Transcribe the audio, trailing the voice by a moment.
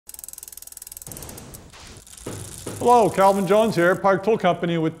Hello, Calvin Jones here, Park Tool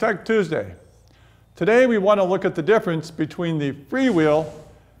Company with Tech Tuesday. Today we want to look at the difference between the Freewheel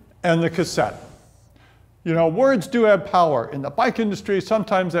and the Cassette. You know, words do have power. In the bike industry,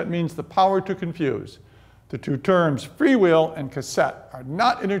 sometimes that means the power to confuse. The two terms, Freewheel and Cassette, are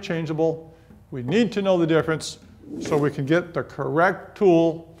not interchangeable. We need to know the difference so we can get the correct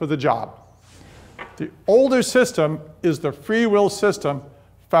tool for the job. The older system is the Freewheel system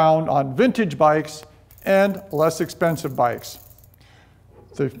found on vintage bikes and less expensive bikes.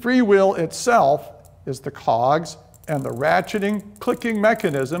 The Freewheel itself is the cogs and the ratcheting, clicking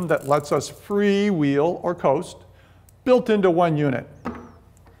mechanism that lets us freewheel or coast, built into one unit.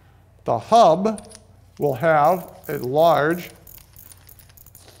 The hub will have a large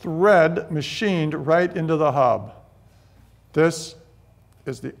thread machined right into the hub. This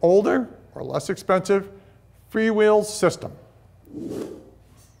is the older or less expensive Freewheel system.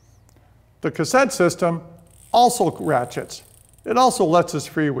 The Cassette system also ratchets. It also lets us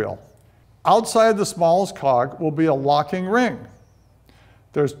freewheel. Outside the smallest cog will be a locking ring.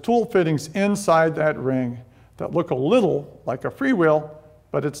 There's tool fittings inside that ring that look a little like a freewheel,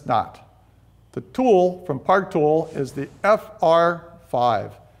 but it's not. The tool from Park Tool is the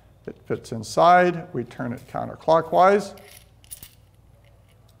FR5. It fits inside. We turn it counterclockwise.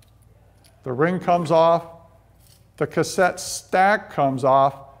 The ring comes off. The cassette stack comes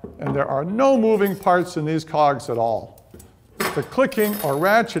off. And there are no moving parts in these cogs at all. The clicking or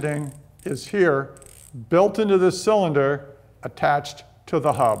ratcheting is here, built into this cylinder, attached to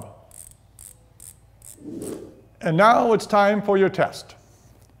the hub. And now it's time for your test.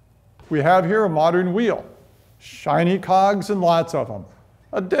 We have here a modern wheel, shiny cogs and lots of them,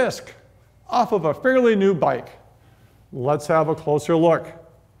 a disc off of a fairly new bike. Let's have a closer look.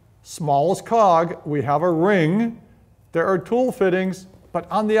 Smallest cog, we have a ring. There are tool fittings, but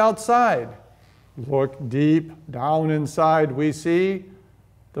on the outside. Look deep down inside, we see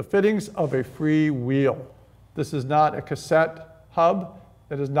the fittings of a Freewheel. This is not a cassette hub.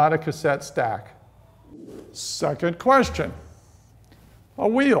 It is not a cassette stack. Second question, a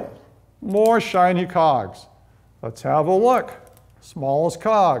wheel, more shiny cogs. Let's have a look. Smallest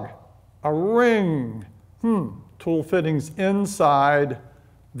cog, a ring. Tool fittings inside.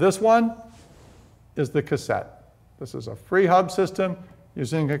 This one is the cassette. This is a freehub system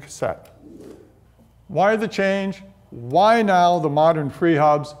using a cassette. Why the change? Why now the modern free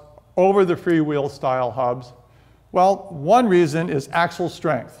hubs over the Freewheel style hubs? Well, one reason is axle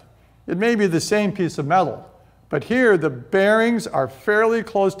strength. It may be the same piece of metal, but here the bearings are fairly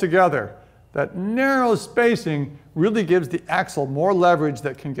close together. That narrow spacing really gives the axle more leverage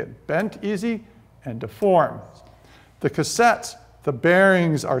that can get bent easy and deform. The cassettes, the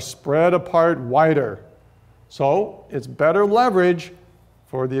bearings are spread apart wider. So it's better leverage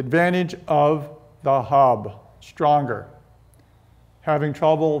for the advantage of the hub, stronger. Having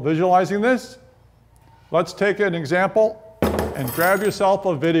trouble visualizing this? Let's take an example and grab yourself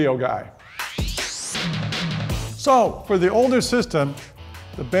a video guy. So for the older system,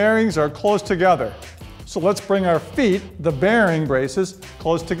 the bearings are close together. So let's bring our feet, the bearing braces,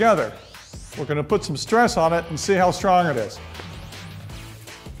 close together. We're going to put some stress on it and see how strong it is.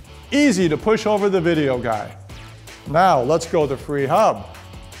 Easy to push over the video guy. Now let's go to free hub.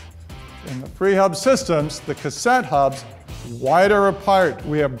 In the free hub systems, the cassette hubs, wider apart.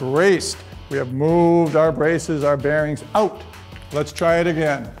 We have braced. We have moved our braces, our bearings out. Let's try it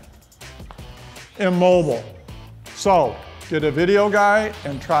again. Immobile. So get a video guy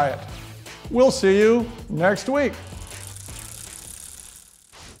and try it. We'll see you next week.